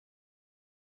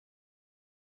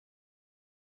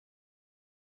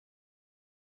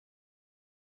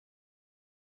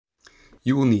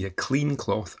You will need a clean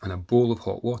cloth and a bowl of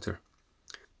hot water.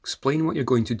 Explain what you're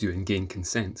going to do and gain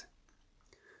consent.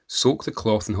 Soak the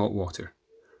cloth in hot water.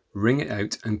 Wring it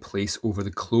out and place over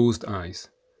the closed eyes.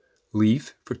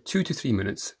 Leave for 2 to 3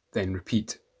 minutes, then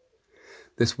repeat.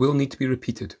 This will need to be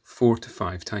repeated 4 to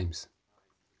 5 times.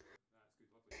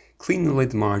 Clean the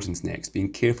lid margins next,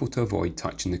 being careful to avoid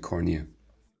touching the cornea.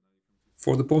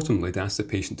 For the bottom lid, ask the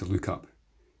patient to look up.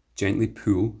 Gently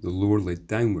pull the lower lid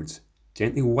downwards.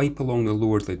 Gently wipe along the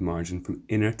lower lid margin from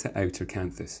inner to outer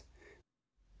canthus.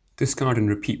 Discard and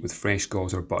repeat with fresh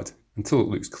gauze or bud until it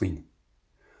looks clean.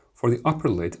 For the upper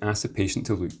lid, ask the patient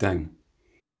to look down.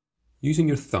 Using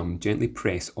your thumb, gently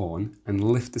press on and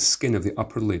lift the skin of the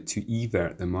upper lid to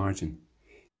evert the margin.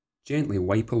 Gently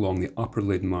wipe along the upper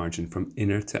lid margin from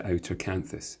inner to outer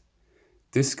canthus.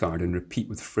 Discard and repeat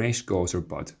with fresh gauze or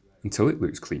bud until it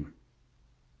looks clean.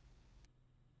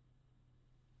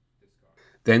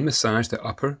 Then massage the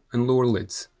upper and lower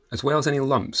lids, as well as any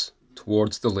lumps,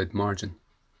 towards the lid margin.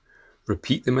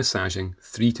 Repeat the massaging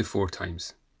 3 to 4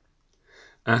 times.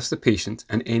 Ask the patient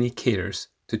and any carers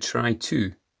to try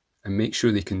too, and make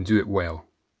sure they can do it well.